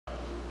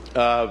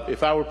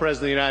If I were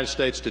President of the United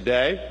States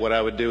today, what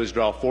I would do is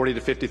draw 40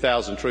 to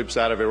 50,000 troops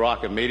out of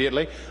Iraq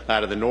immediately,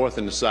 out of the north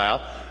and the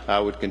south. I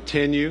would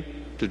continue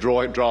to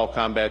draw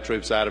combat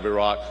troops out of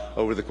Iraq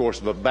over the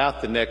course of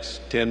about the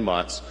next 10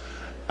 months.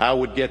 I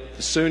would get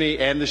the Sunni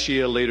and the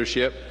Shia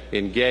leadership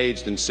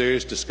engaged in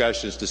serious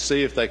discussions to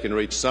see if they can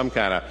reach some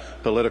kind of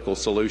political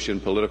solution,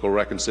 political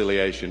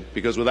reconciliation,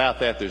 because without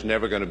that there's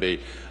never going to be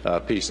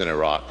peace in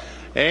Iraq.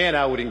 And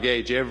I would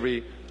engage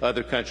every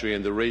other country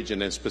in the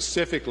region, and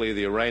specifically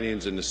the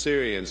Iranians and the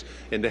Syrians,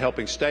 into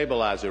helping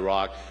stabilize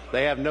Iraq.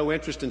 They have no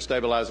interest in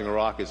stabilizing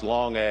Iraq as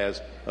long as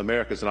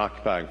America is an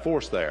occupying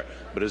force there.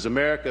 But as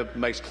America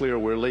makes clear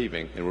we're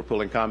leaving and we're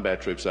pulling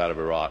combat troops out of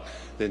Iraq,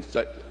 then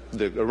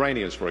the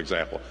Iranians, for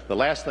example, the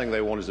last thing they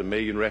want is 1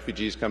 million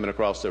refugees coming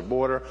across their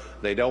border.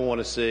 They don't want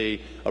to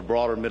see a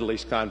broader Middle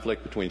East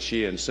conflict between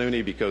Shia and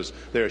Sunni because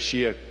they're a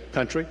Shia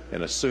country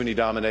and a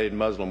Sunni-dominated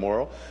Muslim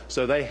world.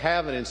 So they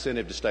have an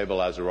incentive to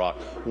stabilize Iraq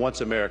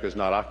once America is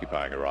not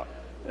occupying Iraq.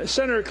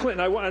 Senator Clinton,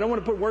 I don't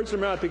want to put words in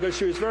her mouth because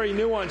she was very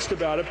nuanced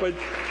about it, but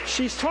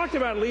she's talked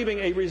about leaving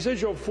a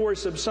residual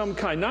force of some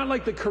kind, not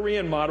like the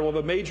Korean model of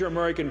a major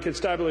American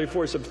constabulary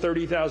force of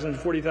 30,000,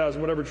 40,000,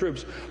 whatever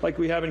troops, like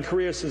we have in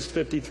Korea since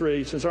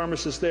 '53, since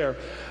armistice there.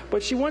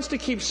 But she wants to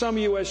keep some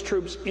U.S.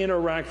 troops in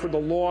Iraq for the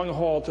long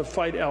haul to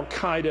fight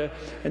al-Qaeda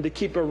and to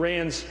keep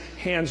Iran's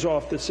hands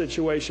off the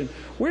situation.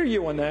 Where are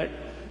you on that?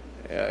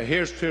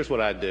 Here's what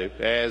I'd do.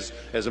 As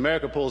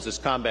America pulls its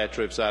combat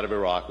troops out of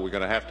Iraq, we're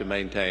going to have to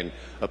maintain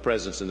a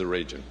presence in the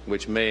region,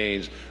 which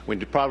means we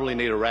probably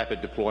need a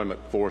rapid deployment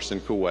force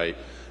in Kuwait.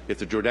 If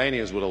the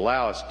Jordanians would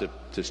allow us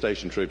to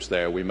station troops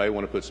there, we may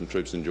want to put some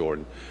troops in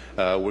Jordan.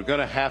 We're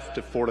going to have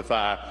to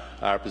fortify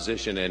our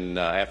position in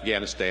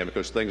Afghanistan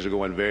because things are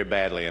going very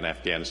badly in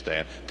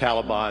Afghanistan.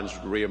 Taliban's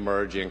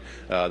reemerging.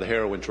 The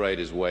heroin trade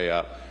is way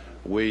up.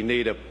 We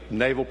need a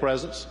naval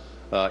presence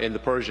in the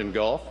Persian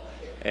Gulf.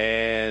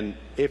 And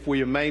if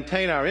we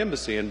maintain our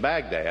embassy in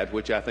Baghdad,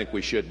 which I think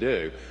we should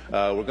do,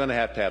 we're going to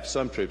have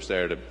some troops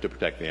there to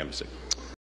protect the embassy.